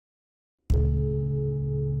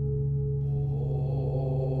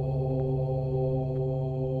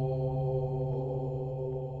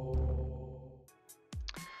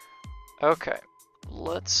Okay,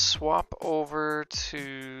 let's swap over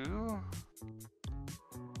to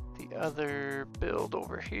the other build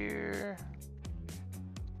over here.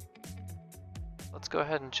 Let's go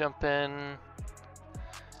ahead and jump in.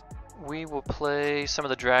 We will play some of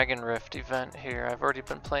the Dragon Rift event here. I've already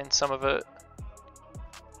been playing some of it,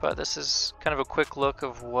 but this is kind of a quick look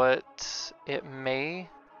of what it may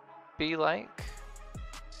be like.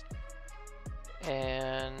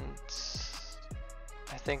 And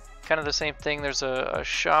I think kind of the same thing. There's a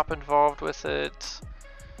shop involved with it.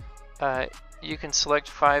 You can select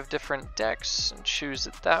 5 different decks and choose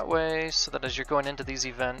it that way, so that as you're going into these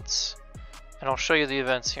events, and I'll show you the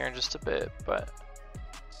events here in just a bit, but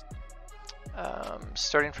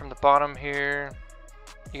starting from the bottom here,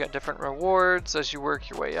 you got different rewards as you work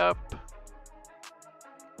your way up.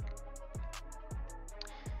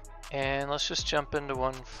 And let's just jump into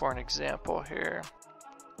one for an example here.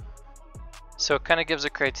 So it kind of gives a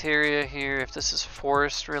criteria here. If this is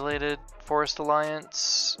forest related, Forest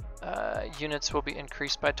Alliance, units will be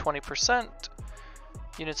increased by 20%.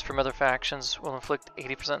 Units from other factions will inflict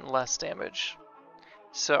 80% less damage.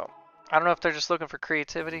 So I don't know if they're just looking for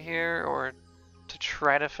creativity here or to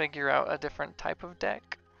try to figure out a different type of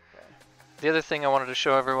deck. The other thing I wanted to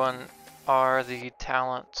show everyone are the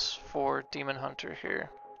talents for Demon Hunter here.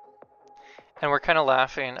 And we're kind of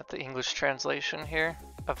laughing at the English translation here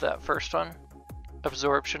of that first one,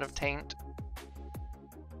 Absorption of Taint.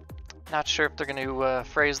 Not sure if they're going to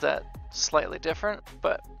phrase that slightly different,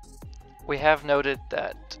 but we have noted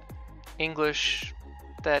that English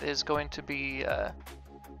that is going to be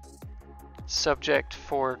subject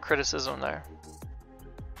for criticism there,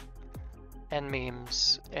 and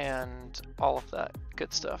memes and all of that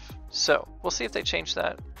good stuff. So we'll see if they change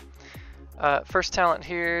that. First talent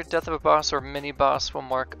here, death of a boss or mini boss will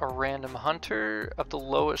mark a random hunter of the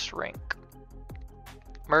lowest rank.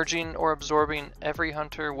 Merging or absorbing every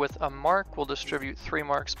hunter with a mark will distribute 3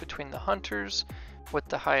 marks between the hunters with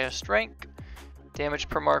the highest rank. Damage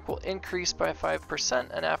per mark will increase by 5%,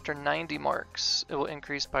 and after 90 marks, it will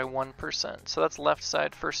increase by 1%. So that's left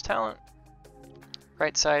side first talent.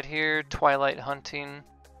 Right side here, Twilight Hunting.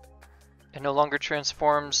 It no longer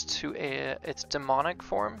transforms to its demonic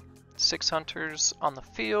form. 6 hunters on the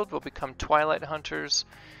field will become Twilight Hunters,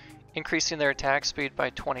 increasing their attack speed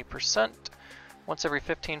by 20%. Once every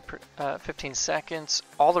 15 seconds,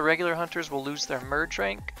 all the regular hunters will lose their merge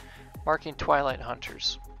rank, marking Twilight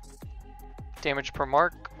Hunters. Damage per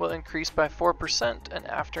mark will increase by 4%, and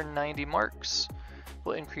after 90 marks,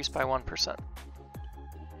 will increase by 1%.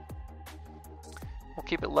 We'll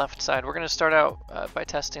keep it left side. We're going to start out by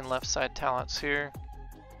testing left side talents here.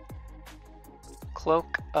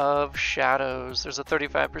 Cloak of Shadows. There's a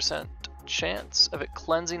 35% chance of it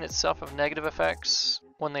cleansing itself of negative effects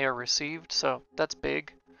when they are received, so that's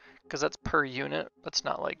big, because that's per unit. That's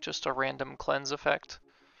not like just a random cleanse effect.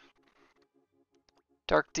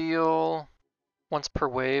 Dark Deal. Once per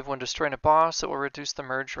wave, when destroying a boss, it will reduce the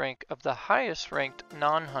merge rank of the highest ranked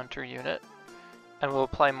non-hunter unit, and will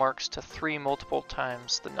apply marks to 3 multiple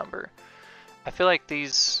times the number. I feel like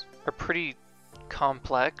these are pretty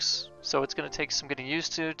complex, so it's going to take some getting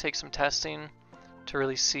used to, take some testing to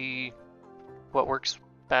really see what works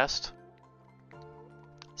best.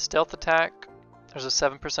 Stealth attack, there's a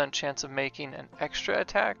 7% chance of making an extra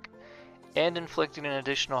attack and inflicting an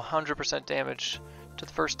additional 100% damage to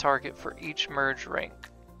the first target for each merge rank.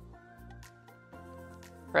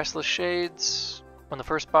 Restless Shades, when the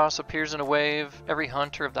first boss appears in a wave, every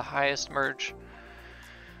hunter of the highest merge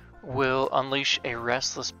will unleash a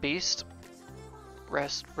Restless Beast.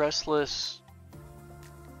 Restless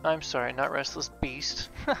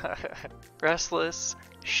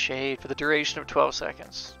Shade for the duration of 12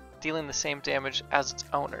 seconds, dealing the same damage as its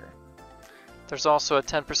owner. There's also a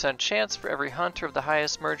 10% chance for every hunter of the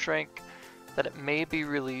highest merge rank that it may be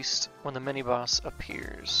released when the mini-boss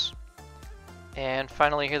appears. And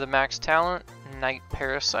finally here, the max talent, Night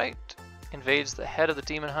Parasite, invades the head of the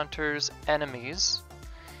demon hunter's enemies,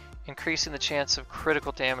 increasing the chance of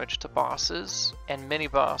critical damage to bosses and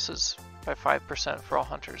mini-bosses by 5% for all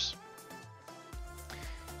hunters.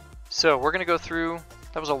 So we're going to go through,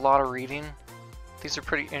 that was a lot of reading. These are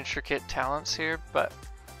pretty intricate talents here, but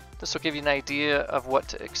this will give you an idea of what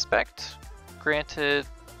to expect. Granted,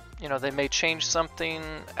 you know, they may change something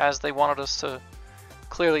as they wanted us to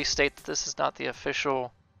clearly state that this is not the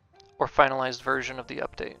official or finalized version of the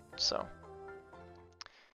update. So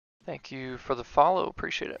thank you for the follow,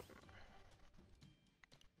 appreciate it.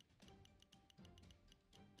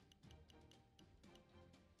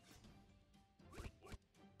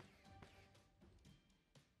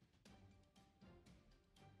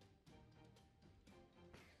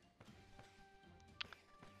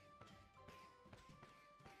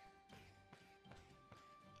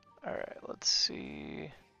 Alright, let's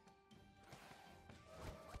see.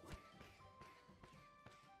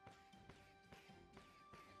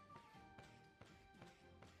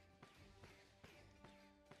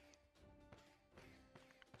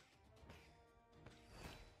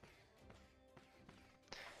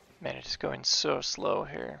 Man, it's going so slow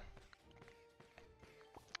here.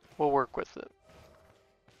 We'll work with it.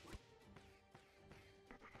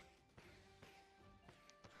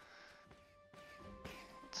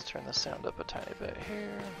 Let's turn the sound up a tiny bit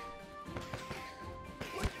here.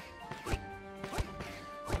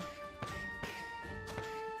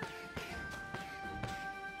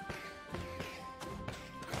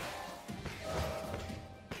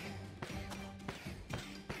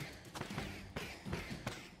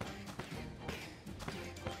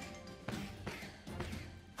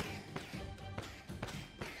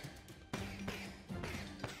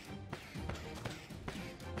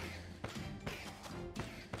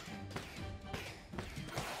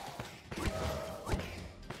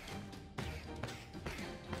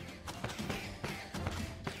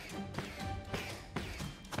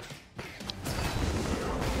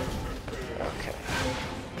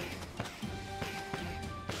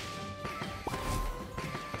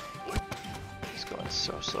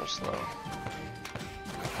 So slow.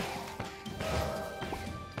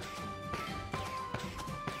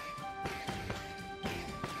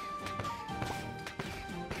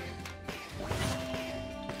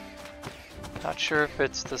 Not sure if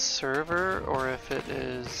it's the server or if it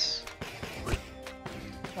is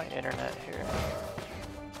my internet here.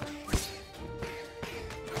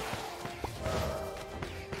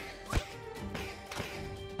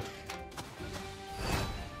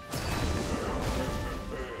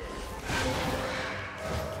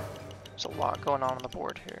 There's a lot going on the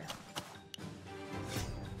board here.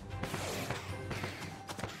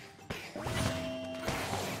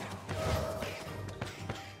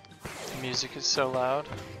 The music is so loud.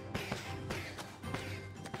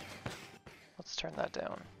 Let's turn that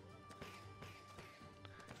down.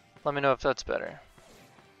 Let me know if that's better.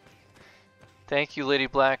 Thank you, Lady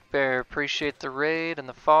Black Bear. Appreciate the raid and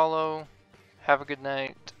the follow. Have a good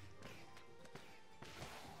night.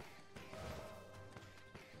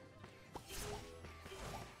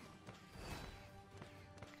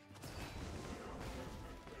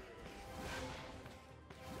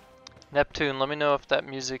 Neptune, let me know if that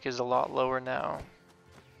music is a lot lower now.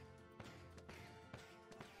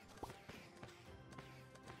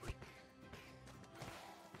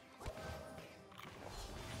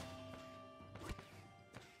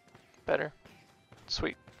 Better?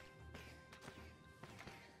 Sweet.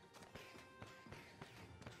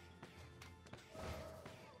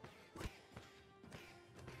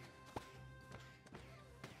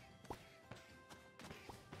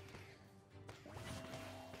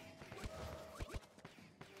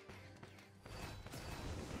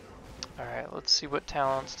 Alright, let's see what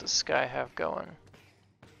talents does Sky have going.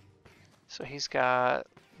 So he's got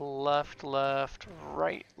left, left,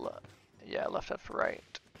 right, left. Yeah, left, left,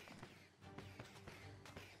 right.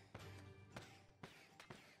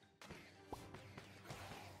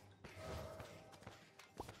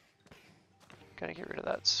 Gotta get rid of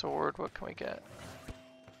that sword. What can we get?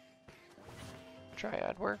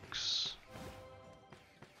 Dryad works.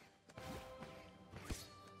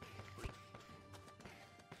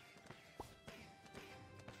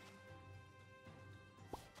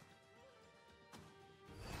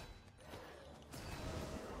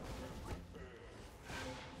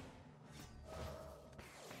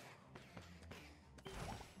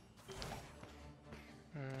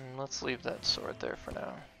 Let's leave that sword there for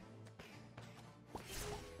now.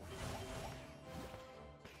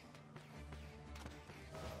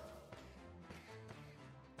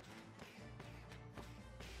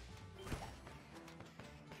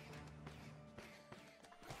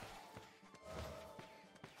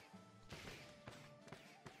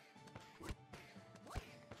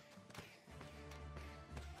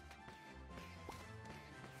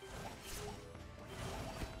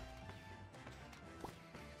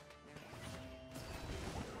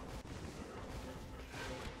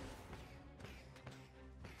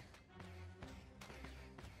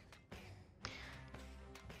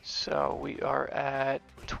 So we are at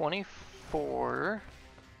 24.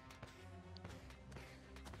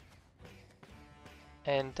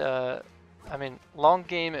 And I mean, long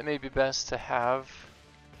game it may be best to have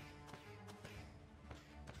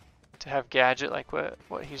Gadget like what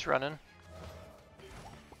he's running.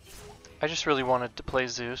 I just really wanted to play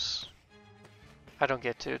Zeus. I don't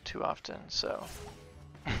get to too often, so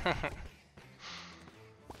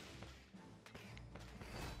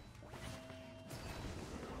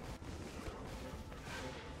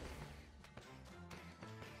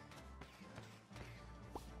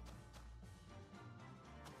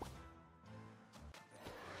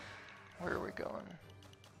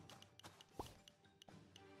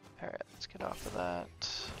Alright, let's get off of that.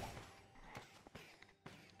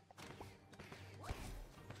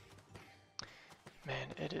 Man,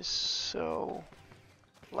 it is so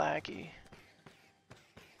laggy.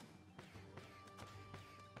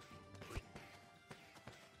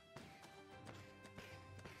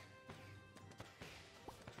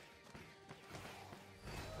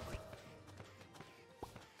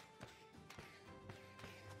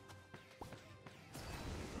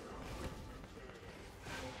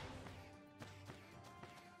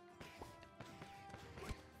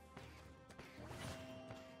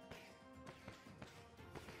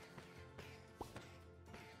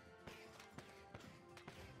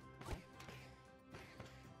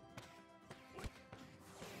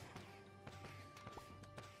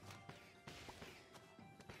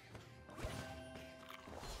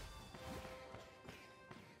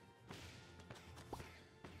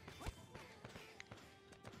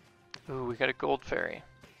 Ooh, we got a gold fairy.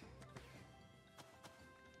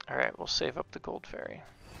 Alright, we'll save up the gold fairy.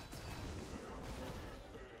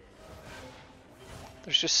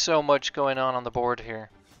 There's just so much going on the board here.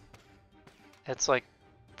 It's like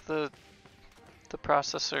the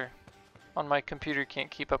processor on my computer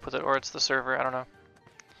can't keep up with it, or it's the server, I don't know.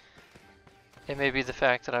 It may be the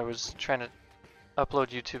fact that I was trying to upload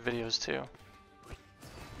YouTube videos too.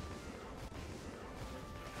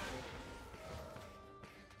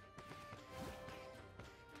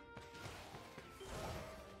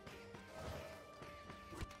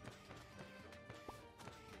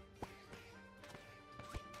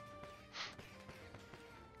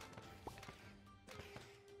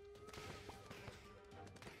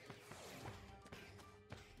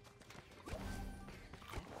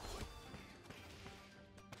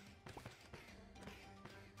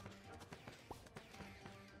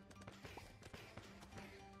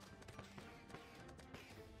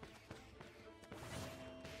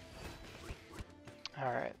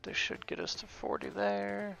 Alright, this should get us to 40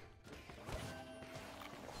 there.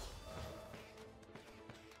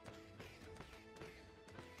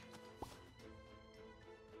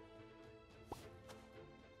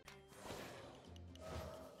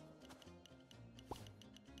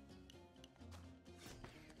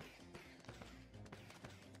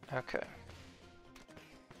 Okay.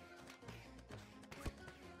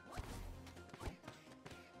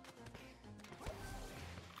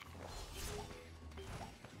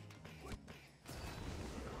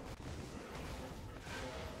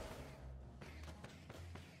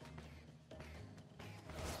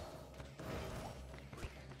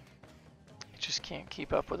 Just can't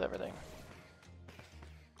keep up with everything.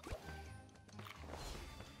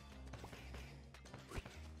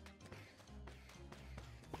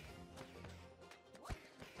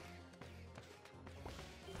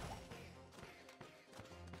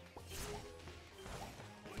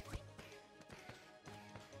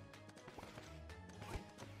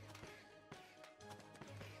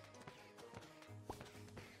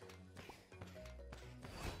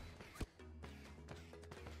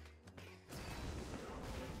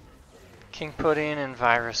 King Pudding and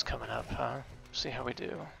Virus coming up, huh? See how we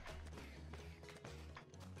do.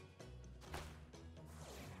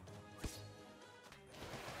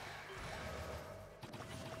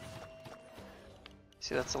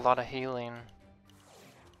 See, that's a lot of healing.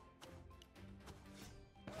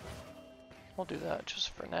 We'll do that just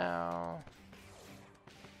for now.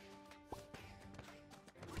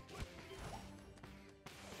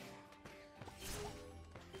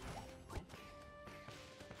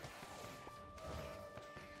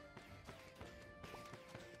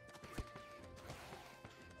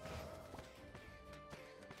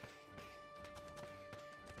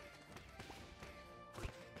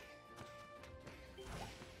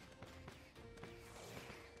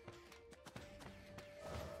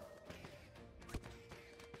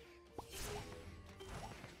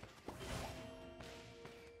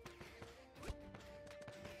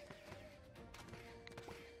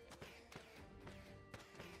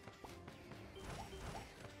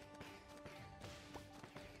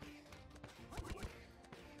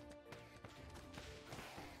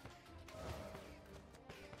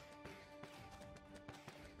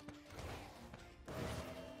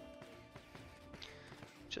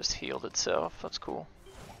 Just healed itself, that's cool.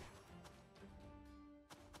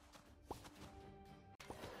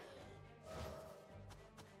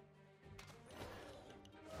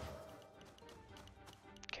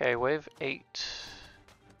 Okay, wave 8.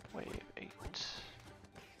 Wave 8.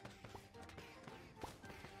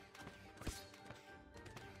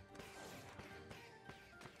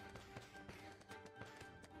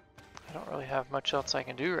 I don't really have much else I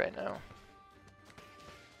can do right now.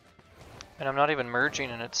 And I'm not even merging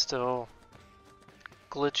and it's still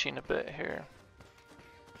glitching a bit here.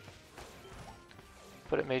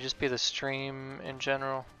 But it may just be the stream in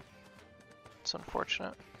general. It's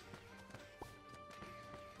unfortunate.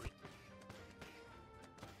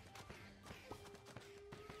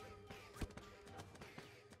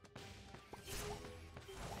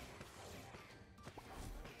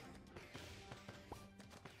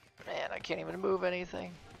 Man, I can't even move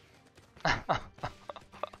anything.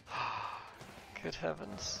 Good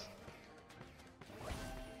heavens.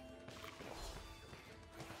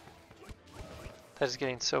 That is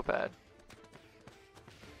getting so bad.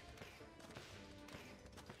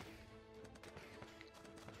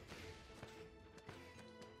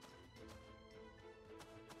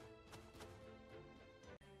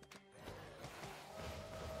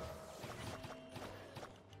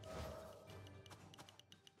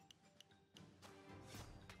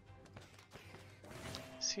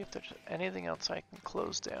 See if there's anything else I can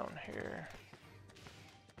close down here.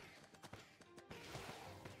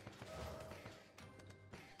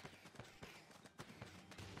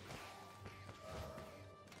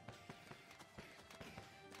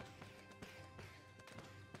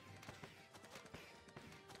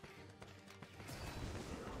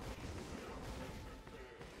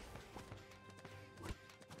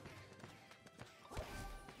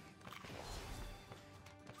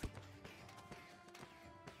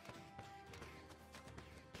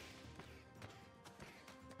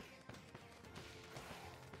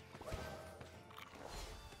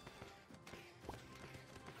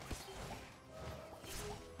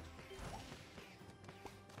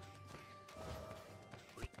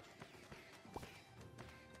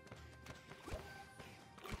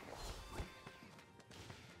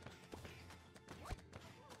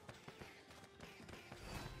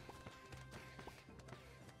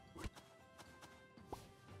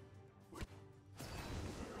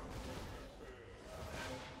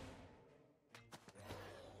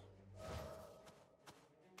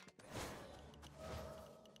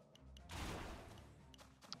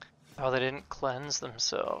 Oh, they didn't cleanse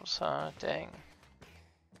themselves, huh? Dang.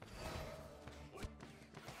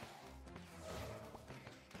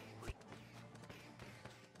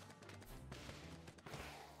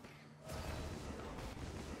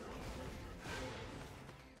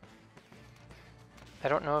 I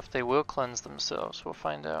don't know if they will cleanse themselves. We'll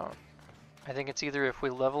find out. I think it's either if we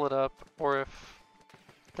level it up or if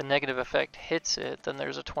the negative effect hits it, then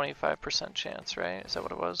there's a 25% chance, right? Is that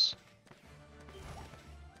what it was?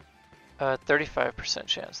 35%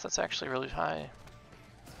 chance. That's actually really high.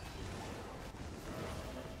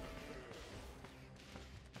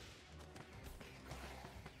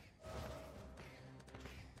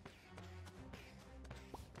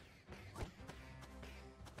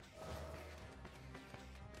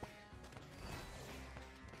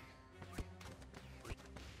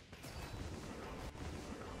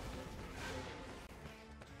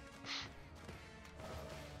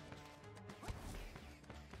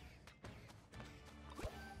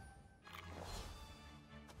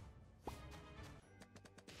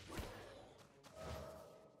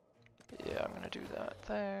 Yeah, I'm gonna do that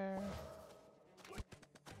there.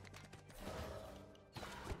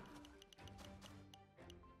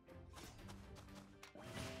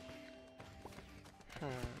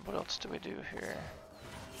 What else do we do here?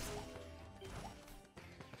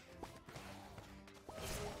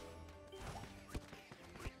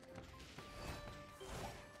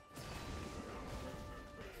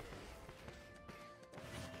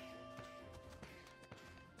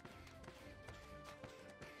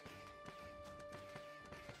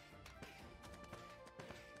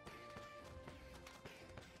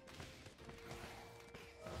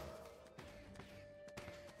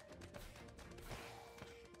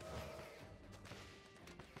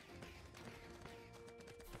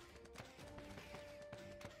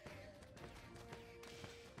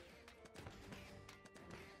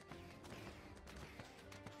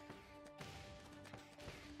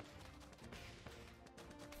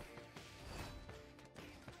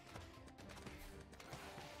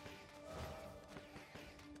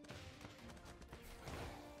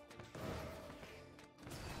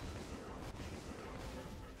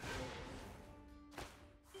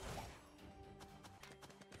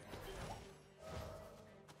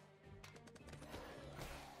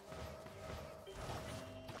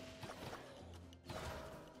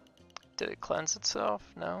 Did it cleanse itself?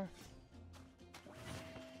 No?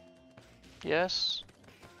 Yes?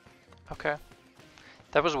 Okay.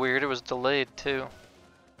 That was weird, it was delayed too.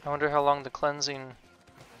 I wonder how long the cleansing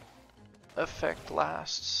effect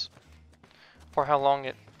lasts. Or how long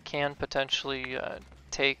it can potentially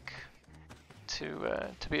take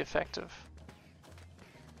to be effective.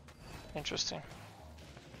 Interesting.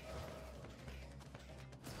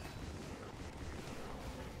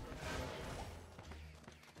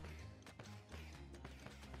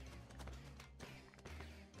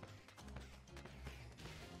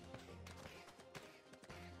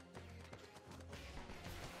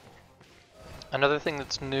 Another thing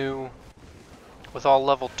that's new with all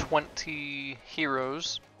level 20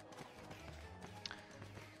 heroes,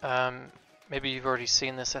 maybe you've already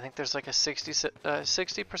seen this, I think there's like a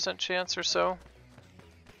 60% chance or so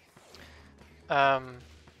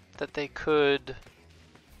that they could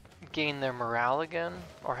gain their morale again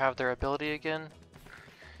or have their ability again.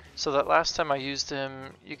 So that last time I used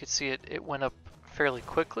him, you could see it went up fairly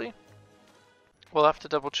quickly. We'll have to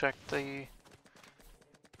double check the...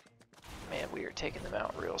 Man, we are taking them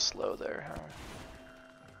out real slow there, huh?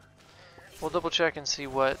 We'll double check and see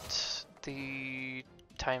what the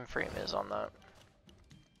time frame is on that.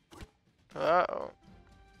 Uh-oh.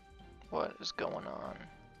 What is going on?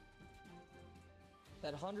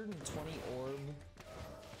 That 120 orb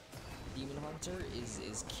demon hunter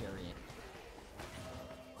is carrying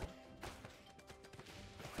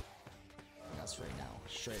us right now,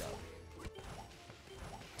 straight up.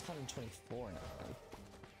 124 now.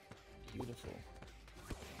 Beautiful.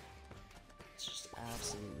 It's just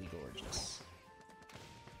absolutely gorgeous.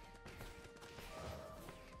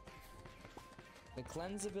 The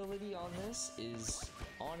cleanse ability on this is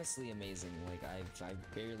honestly amazing. Like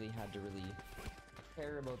I've barely had to really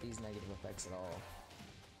care about these negative effects at all.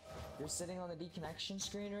 You're sitting on the deconnection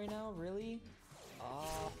screen right now, really?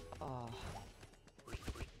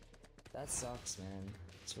 That sucks, man.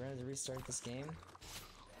 So we're gonna have to restart this game.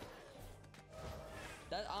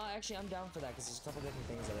 That actually, I'm down for that because there's a couple different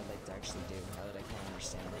things that I'd like to actually do now that I can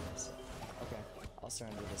understand this. Okay, I'll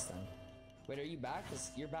surrender this then. Wait, are you back?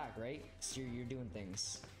 'Cause you're back, right? 'Cause you're doing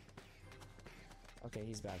things. Okay,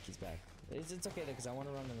 he's back. He's back. It's okay though, because I want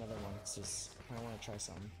to run another one. It's just I want to try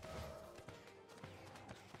something.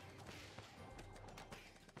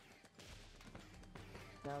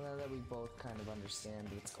 Now that we both kind of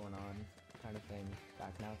understand what's going on, kind of thing.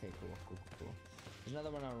 Back now. Okay, cool. There's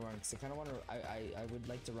another one I'll run because I kind of want to. I would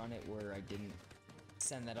like to run it where I didn't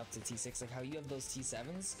send that up to T6. Like how you have those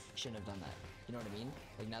T7s, shouldn't have done that. You know what I mean?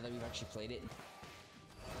 Like now that we've actually played it,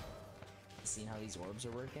 seen how these orbs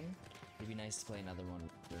are working, it'd be nice to play another one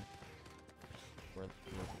where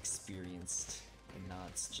we're experienced and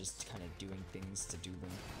not just kind of doing things to do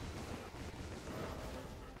them.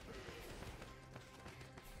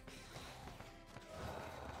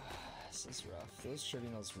 This is rough. Those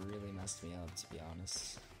tribunals really messed me up, to be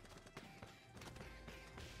honest.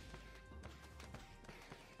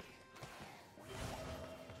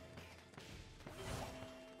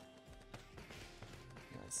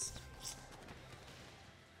 Nice.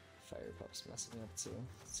 Fire pup's messing me up too.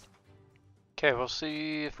 Okay, we'll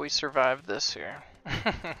see if we survive this here.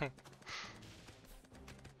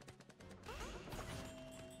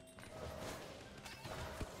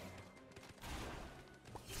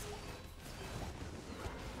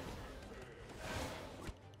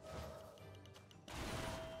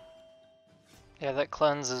 Yeah, that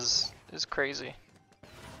cleanse is crazy.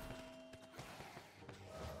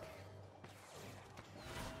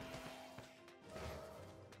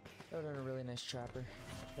 That would have been a really nice trapper.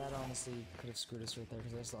 That honestly could have screwed us right there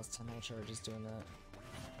because I just lost 10 health charges doing that.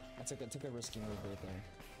 I took a risky move right there.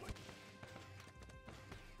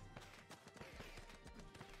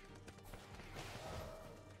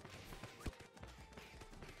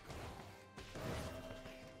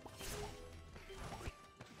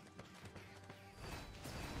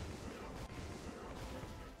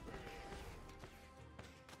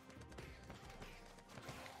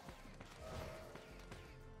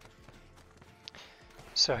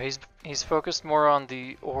 So he's focused more on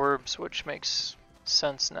the orbs, which makes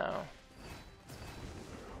sense now.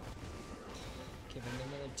 Okay, if I can get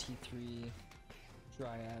another T3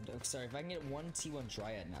 Dryad. Oh, sorry, if I can get one T1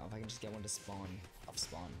 Dryad now, if I can just get one to spawn, off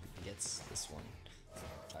spawn, it gets this one.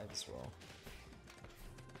 Try this roll.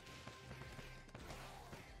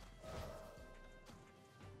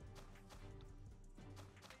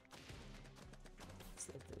 Let's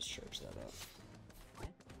let this charge that up.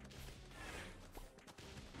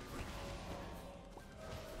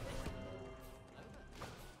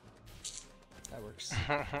 That works. So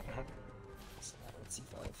let's see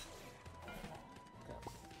 5.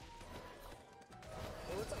 Okay.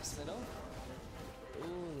 Hey, what's up, Smitto?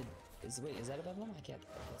 Ooh, wait, is that a bedlam? I can't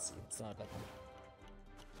see. It's not a bedlam.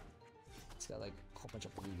 It's got like a whole bunch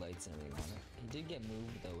of blue lights and everything on it. He did get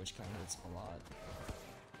moved though, which kind of hurts him a lot.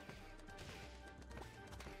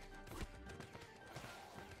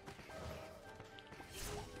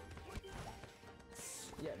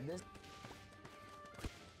 this.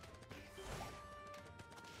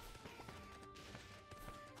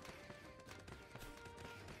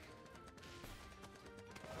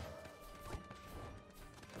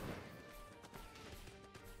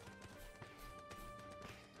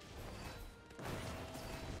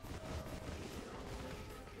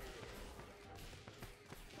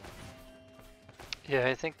 Yeah,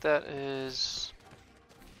 I think that is...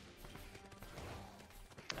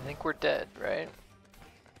 I think we're dead, right?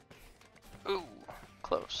 Ooh,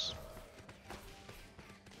 close.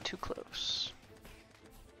 Too close.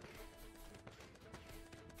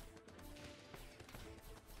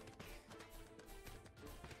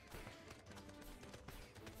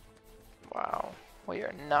 Wow, we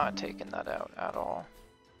are not taking that out at all.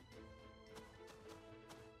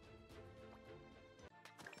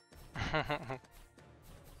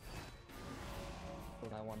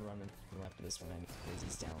 I want to run after this one because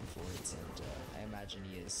he's down for it, and I imagine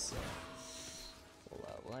he is. So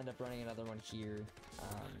we'll end up running another one here.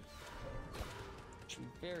 Which will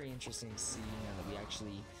be very interesting to see now that we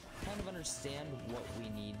actually kind of understand what we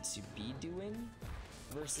need to be doing,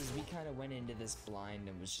 versus we kind of went into this blind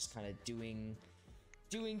and was just kind of doing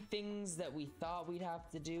things that we thought we'd have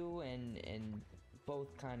to do, and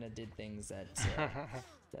both kind of did things that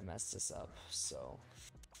that messed us up. So.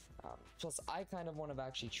 Plus, I kind of want to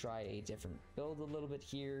actually try a different build a little bit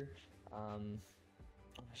here. Do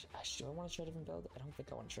I want to try a different build? I don't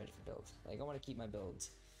think I want to try a different build. Like, I want to keep my build.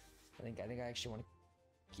 I think I actually want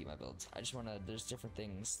to keep my build. I just want to. There's different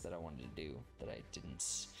things that I wanted to do that I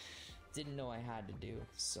didn't know I had to do.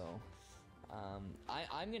 So,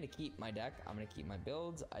 I'm gonna keep my deck. I'm gonna keep my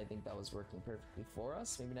build. I think that was working perfectly for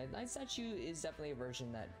us. Maybe Night Statue is definitely a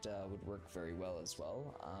version that would work very well as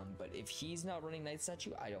well. But if he's not running Night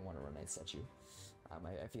Statue, I don't want to run Night Statue.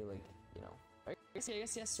 I feel like, you know, I guess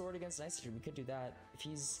yes, Sword against Night Statue. We could do that. If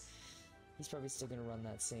he's probably still gonna run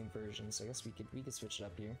that same version, so I guess we could switch it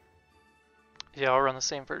up here. Yeah, I'll run the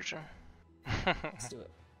same version. Let's do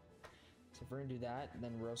it. So if we're gonna do that,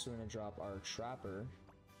 then we're also gonna drop our Trapper.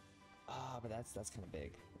 Ah, but that's kind of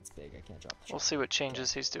big. It's big. I can't drop the Trapper. We'll see what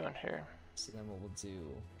changes he's doing here. So then what we'll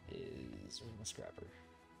do is, where's my Scrapper?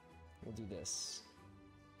 We'll do this.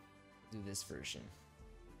 Do this version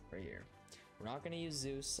right here. We're not gonna use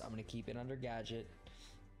Zeus. I'm gonna keep it under Gadget.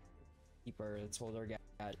 Let's hold our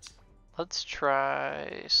Gadget. Let's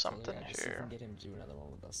try something yeah, see if we here. can get him to do another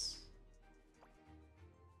one with us.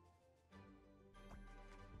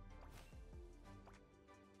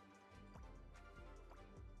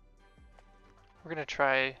 We're gonna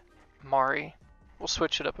try Mari. We'll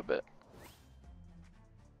switch it up a bit.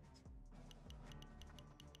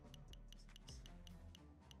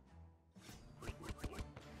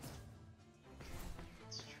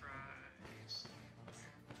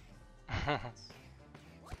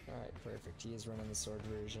 Alright, perfect. He is running the sword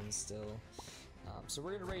version still. So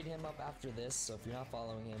we're gonna raid him up after this, so if you're not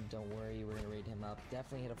following him, don't worry, we're gonna raid him up.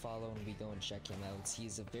 Definitely hit a follow and we go and check him out.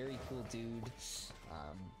 He's a very cool dude.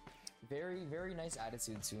 Very, very nice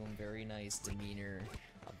attitude to him, very nice demeanor,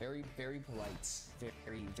 very, very polite,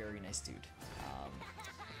 very, very nice dude.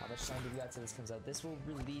 How much time do we got till this comes out? This will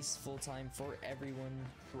release full-time for everyone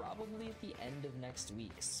probably at the end of next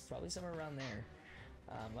week, probably somewhere around there.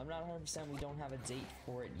 I'm not 100%, we don't have a date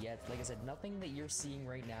for it yet. Like I said, nothing that you're seeing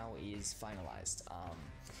right now is finalized.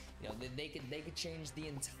 You know, they could change the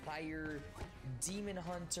entire Demon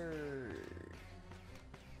Hunter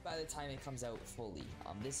by the time it comes out fully.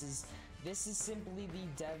 This is simply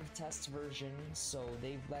the dev test version, so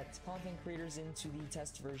they've let content creators into the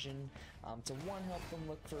test version to one, help them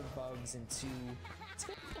look for bugs, and two, it's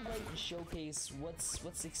gonna write and showcase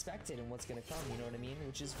what's expected and what's gonna come, you know what I mean?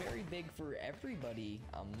 Which is very big for everybody,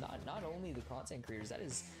 not only the content creators. That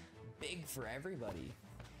is big for everybody.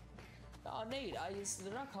 Oh, Nate,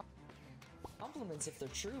 they're not compliments if they're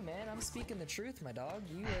true, man. I'm speaking the truth, my dog.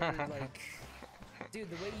 You are like, dude,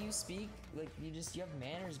 the way you speak, like, you have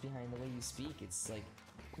manners behind the way you speak. It's like,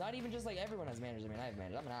 not even just like everyone has manners. I mean, I have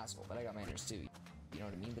manners. I'm an asshole, but I got manners too. You know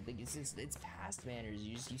what I mean? But it's past manners.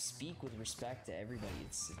 You speak with respect to everybody.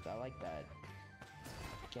 I like that.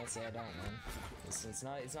 Can't say I don't, man. It's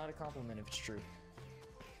not a compliment if it's true.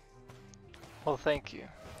 Well, thank you.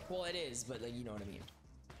 Well, it is, but like, you know what I mean.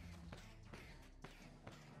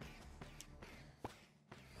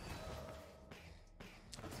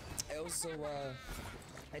 I also,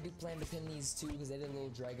 I do plan to pin these too, because I did a little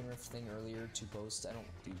Dragon Rift thing earlier to post. I don't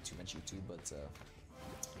do too much YouTube, but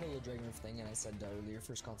a little Dragon Rift thing, and I said earlier,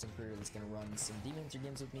 first content creator that's going to run some Demon Hunter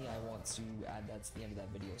games with me, I want to add that to the end of that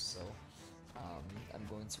video, so I'm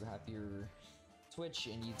going to have your Twitch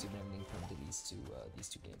and YouTube and everything come to these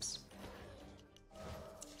two games.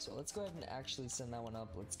 So let's go ahead and actually send that one up.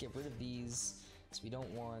 Let's get rid of these, because we don't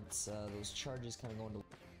want those charges kind of going to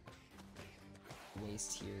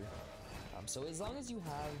waste here. So as long as you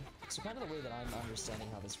have, so kind of the way that I'm understanding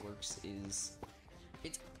how this works is,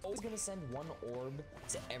 it's always going to send one orb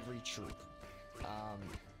to every troop.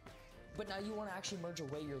 But now you want to actually merge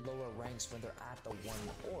away your lower ranks when they're at the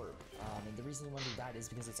one orb. And the reason you want to do that is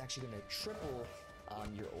because it's actually going to triple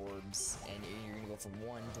your orbs, and you're going to go from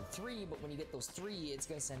 1 to 3, but when you get those 3, it's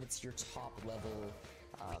going to send it to your top level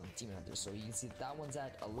Demon Hunters. So you can see that one's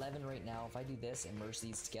at 11 right now. If I do this and merge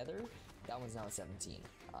these together, that one's now at 17.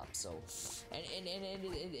 So, and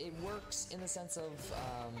it works in the sense of,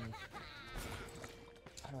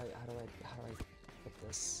 how do I put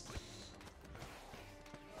this?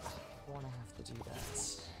 I don't want to have to do that.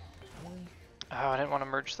 Really? Oh, I didn't want to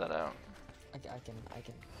merge that out. I can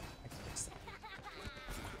fix that.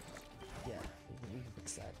 Yeah, we can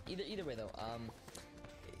fix that. Either way though,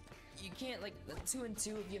 you can't, like, 2 and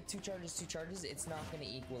 2, if you have 2 charges, it's not going to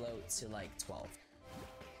equal out to like 12.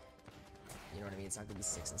 You know what I mean? It's not going to be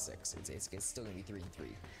 6 and 6. It's still going to be 3 and 3.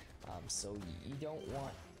 So you don't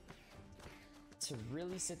want to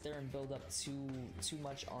really sit there and build up too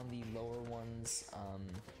much on the lower ones.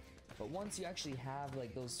 But once you actually have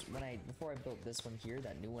like those, before I built this one here,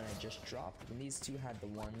 that new one I just dropped, when these two had the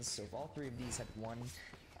 1s, so if all 3 of these had 1,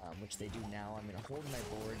 which they do now, I'm going to hold my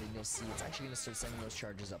board and you'll see it's actually going to start sending those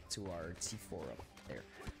charges up to our T4 up there.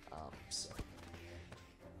 So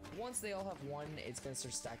once they all have 1, it's going to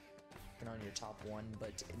start stacking on your top 1,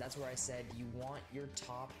 but that's where I said you want your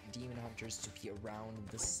top Demon Hunters to be around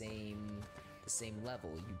the same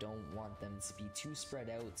level. You don't want them to be too spread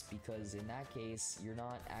out, because in that case you're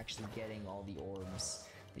not actually getting all the orbs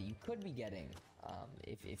that you could be getting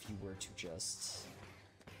if you were to just,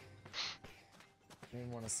 I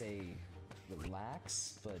didn't want to say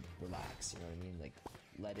relax, but relax, you know what I mean? Like,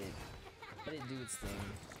 let it do its thing.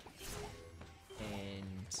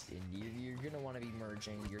 And you're gonna want to be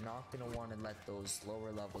merging. You're not gonna want to let those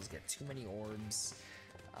lower levels get too many orbs.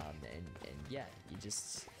 And yeah, you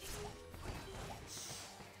just,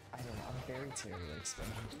 I don't know, I'm very terrible at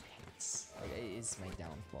explaining things. Like, it is my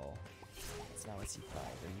downfall. It's now a C5,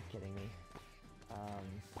 are you kidding me?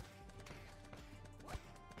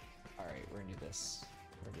 Alright, we're gonna do this.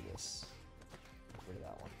 We're gonna do this. Get rid of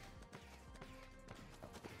that one.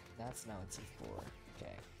 That's now a T4.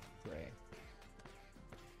 Okay, great.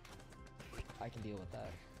 I can deal with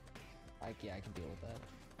that. Yeah, I can deal with that.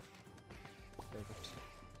 Perfect.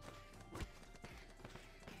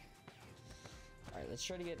 Alright, let's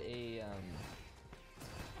try to get a,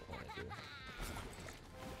 what do I do?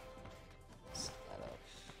 Set that up.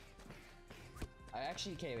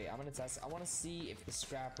 Okay, wait, I'm gonna test. I want to see if the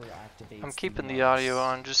scrapper activates. I'm keeping the audio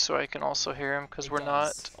on just so I can also hear him, because we're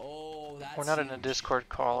not in a Discord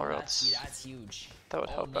call, or else that's huge. That would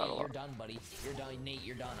help out a lot. You're done, buddy. You're done, Nate.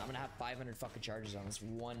 You're done. I'm gonna have 500 fucking charges on this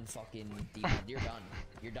one fucking demon. You're done.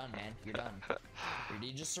 You're done, man. You're done.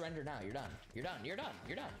 You just surrender now. You're done. You're done. You're done.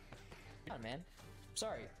 You're done. You're done, man.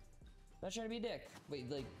 Sorry. I'm not trying to be a dick. Wait,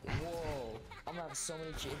 like, whoa. I'm gonna have so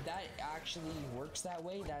many. If that actually works that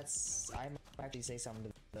way, I might actually say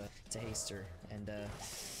something to Haster and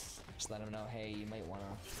just let him know. Hey, you might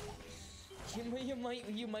wanna.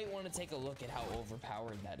 You might want to take a look at how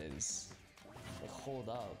overpowered that is. Like, hold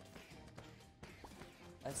up.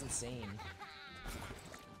 That's insane.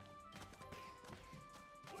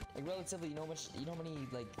 Like, relatively, you know how many,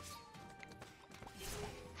 like...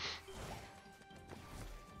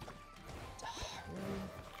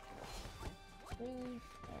 Really?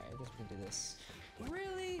 Alright, I guess we can do this.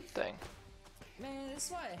 Really? Dang. Man, this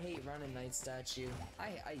is why I hate running Night Statue.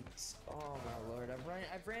 Oh my lord,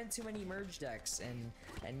 I've ran too many merge decks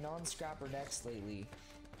and non-scrapper decks lately.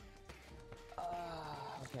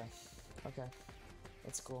 Okay.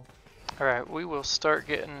 That's cool. Alright, we will start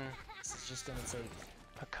getting This is just gonna take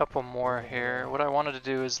a couple more here. What I wanted to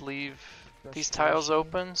do is leave these tiles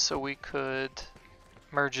open so we could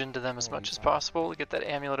merge into them as much as possible to get that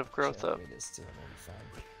amulet of growth up. It is too,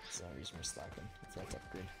 it's not reason we're slacking. That's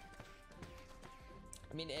upgrade.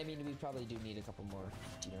 I mean, we probably do need a couple more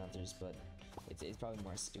Demon Hunters, but it's probably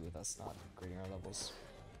more to do with us not upgrading our levels.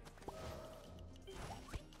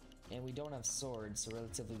 And we don't have swords, so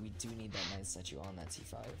relatively we do need that Night Statue on that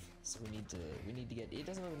T5. So we need to get. It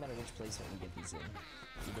doesn't really matter which placement we get these in.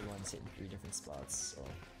 Either one's hitting 3 different spots. So.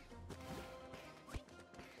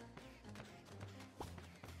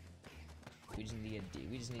 We just need to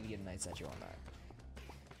get a Night Statue on that.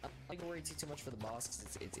 I don't worry too much for the boss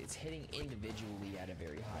because it's hitting individually at a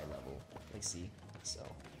very high level. Like, see, so.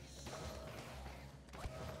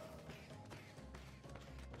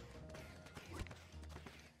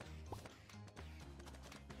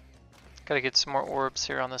 Gotta get some more orbs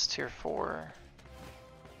here on this tier 4.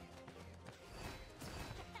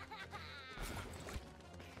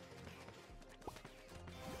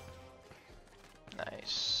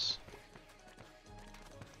 Nice.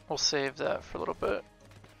 We'll save that for a little bit.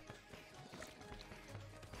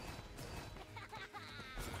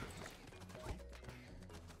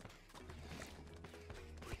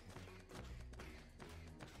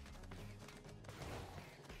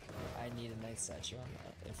 I need a night statue on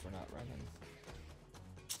that if we're not running.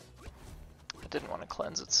 It didn't want to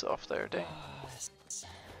cleanse itself there, dang. This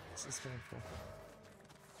is painful.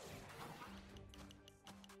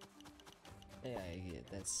 Yeah,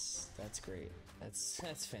 that's great.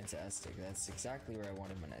 That's fantastic. That's exactly where I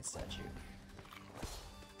wanted my night statue.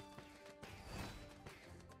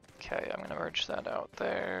 Okay, I'm gonna merge that out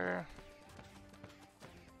there.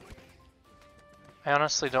 I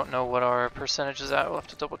honestly don't know what our percentage is at. We'll have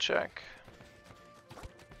to double check.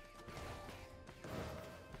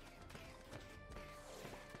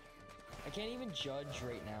 I can't even judge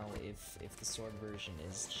right now if the sword version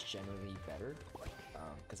is just generally better,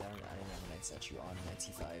 because I didn't have a night statue on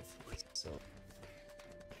 95, so.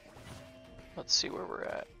 Let's see where we're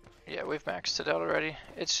at. Yeah, we've maxed it out already.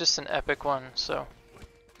 It's just an epic one, so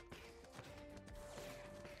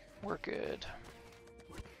we're good.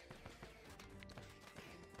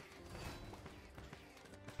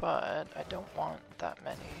 But I don't want that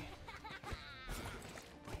many.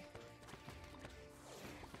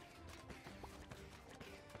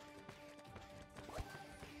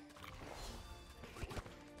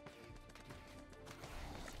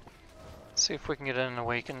 Let's see if we can get an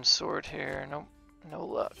awakened sword here. Nope, no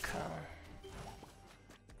luck, huh?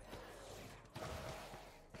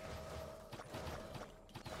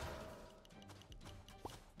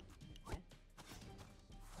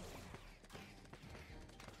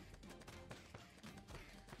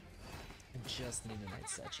 Just need a night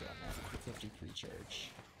statue on that 53 charge.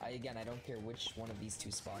 Again, I don't care which one of these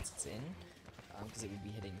two spots it's in, because it would be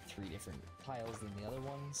hitting 3 different piles than the other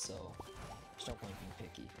one, so there's no point being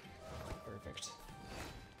picky. Perfect.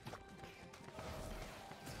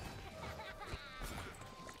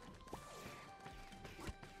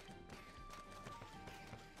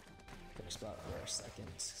 Quick spot for our second.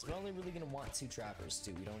 Cause we're only really gonna want 2 trappers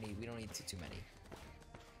too. We don't need too many.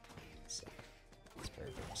 So it's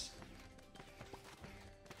perfect.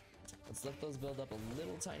 Let's let those build up a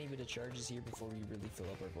little tiny bit of charges here before we really fill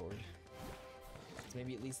up our board. So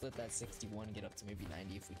maybe at least let that 61 get up to maybe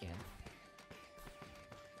 90 if we can.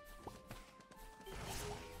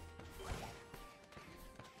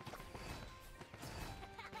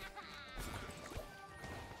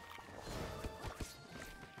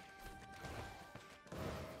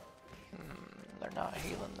 They're not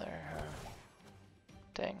healing there, huh?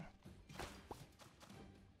 Dang.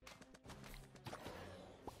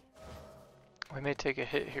 We may take a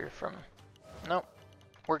hit here from... Nope,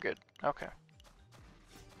 we're good. Okay.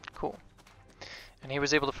 Cool. And he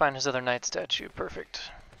was able to find his other knight statue.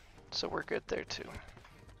 Perfect. So we're good there too.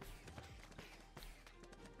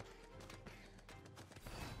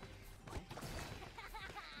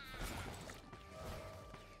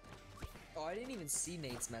 Oh, I didn't even see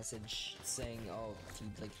Nate's message saying, oh,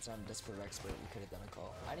 he's on Discord expert, we could have done a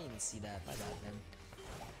call. I didn't even see that. My bad, man.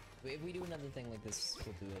 If we do another thing like this,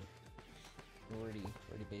 we'll do it. We're already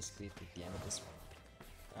basically at the end of this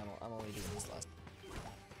one. I'm only doing this last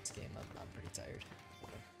game. I'm pretty tired.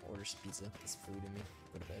 Order some pizza, get some food in me,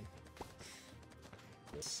 go to bed.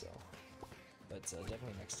 So, but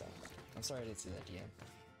definitely next time. I'm sorry I didn't see that DM.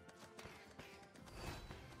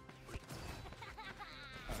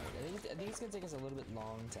 Alright, I think it's gonna take us a little bit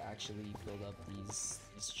long to actually build up these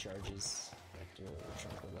charges that we're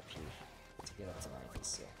trying to build up here to get up to 90.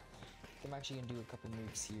 So I'm actually gonna do a couple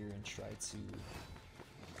moves here and try to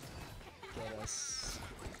get us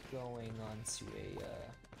going onto a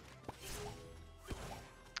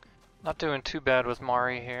Not doing too bad with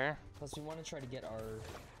Mari here. plus we want to try to get our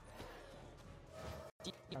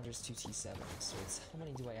counters to T7, so it's how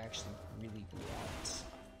many do I actually really want?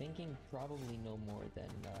 Thinking probably no more than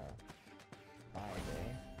 5,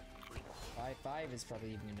 eh? 5 is probably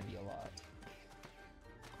even gonna be a lot.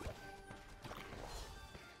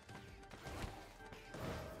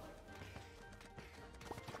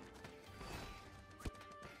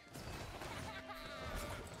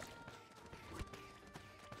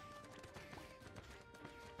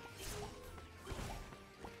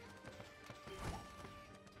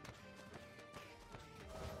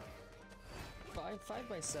 Five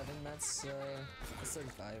by 7, that's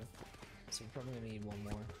 35. So we're probably gonna need one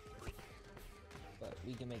more. But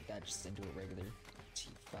we can make that just into a regular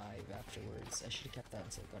T5 afterwards. I should have kept that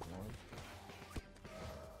until I got an orb.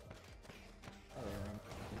 Oh,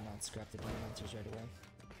 I did not scrap the diamonds right away.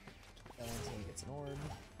 That one until he gets an orb.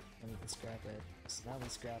 Then we can scrap it. So now we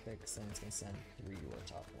scrap it, because then it's going to send 3 to our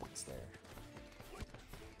top ones there.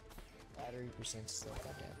 Battery percent still,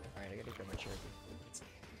 goddamn. Alright, I gotta grab my charger.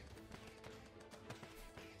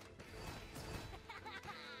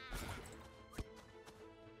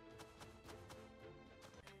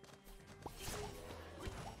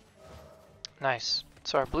 Nice.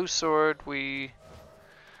 So our blue sword, we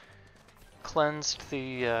cleansed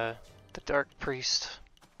the Dark Priest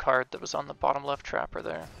card that was on the bottom left trapper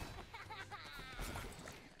there.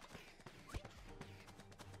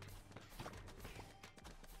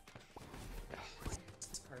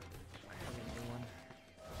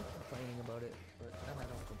 Complaining about it, but then I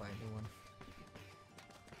don't go buy a new one.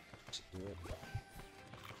 Just do it.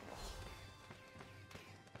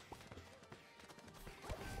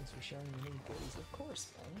 Thanks for showing me new goodies. Of course,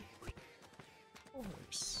 man. Of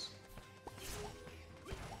course.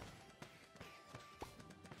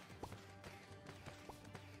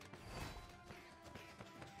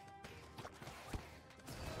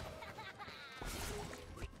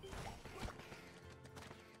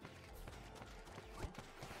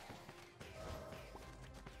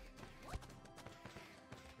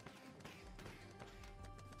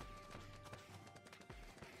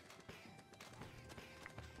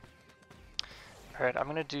 Alright, I'm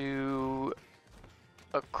gonna do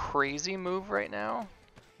a crazy move right now.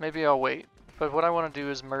 Maybe I'll wait. But what I want to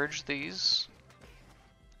do is merge these.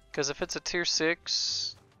 Because if it's a tier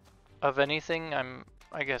 6 of anything,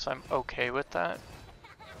 I guess I'm okay with that.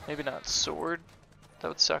 Maybe not sword. That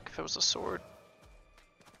would suck if it was a sword.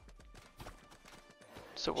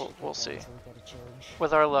 So we'll see.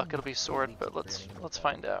 With our luck it'll be sword, but let's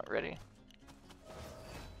find out. Ready?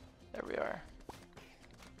 There we are.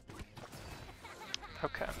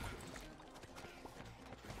 Okay.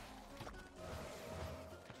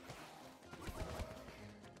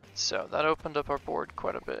 So that opened up our board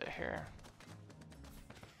quite a bit here.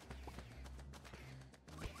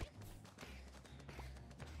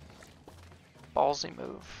 Ballsy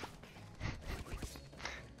move.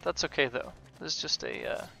 That's okay though. This is just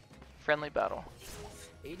a friendly battle.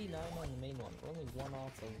 89 on the main one. We're only one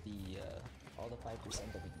off of the all the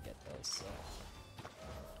 5% that we can get though, so.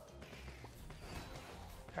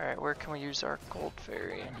 Alright, where can we use our gold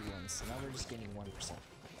fairy? 91, so now we're just getting 1%.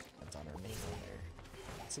 That's on our main one there.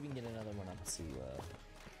 So we can get another one up to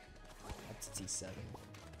T7.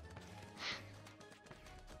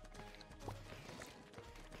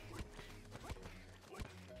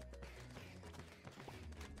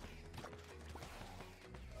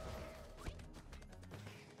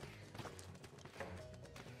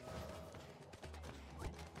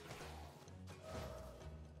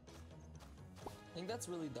 I think that's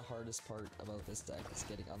really the hardest part about this deck, is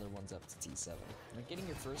getting other ones up to T7. Like getting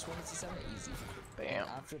your first one to T7, easy. Bam. And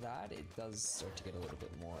after that, it does start to get a little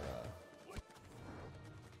bit more,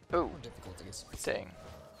 Oh, more difficult, I guess. dang.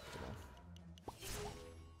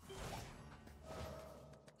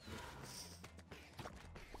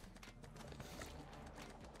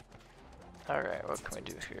 Alright, what can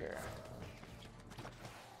we do here?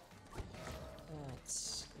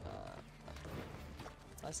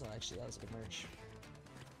 That's not actually, that was a good merge.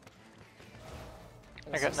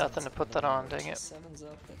 I got nothing to put that on, dang it. T7's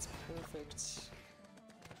up, that's perfect.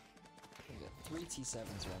 We got 3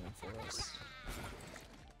 T7s running for us.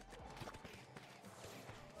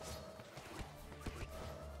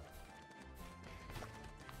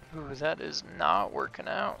 Ooh, that is not working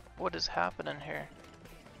out. What is happening here?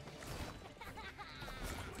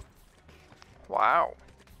 Wow.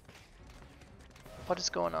 What is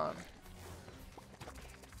going on?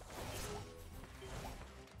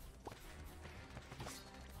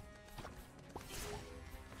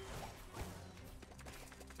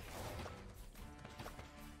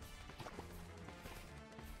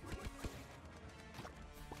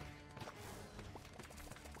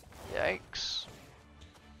 Yikes.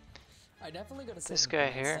 I definitely gotta say This the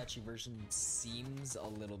guy Grand here. Statue version seems a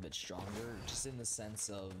little bit stronger, just in the sense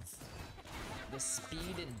of the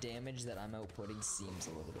speed and damage that I'm outputting seems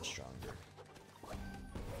a little bit stronger.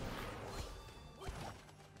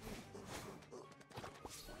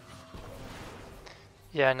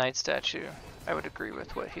 Yeah, Night Statue. I would agree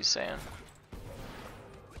with what he's saying.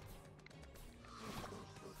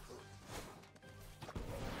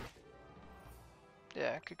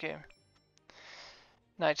 Yeah, good game.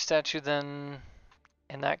 Night Statue then,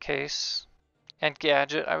 in that case. And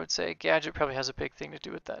Gadget, I would say. Gadget probably has a big thing to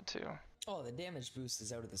do with that too. Oh, the damage boost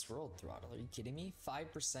is out of this world, Throttle. Are you kidding me?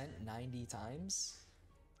 5% 90 times?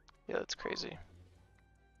 Yeah, that's crazy.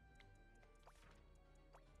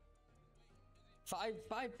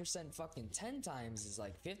 5% fucking 10 times is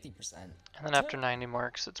like 50%. And then after 90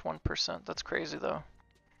 marks, it's 1%. That's crazy though.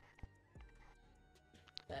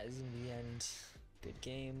 That is in the end. Good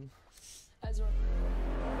game. As well.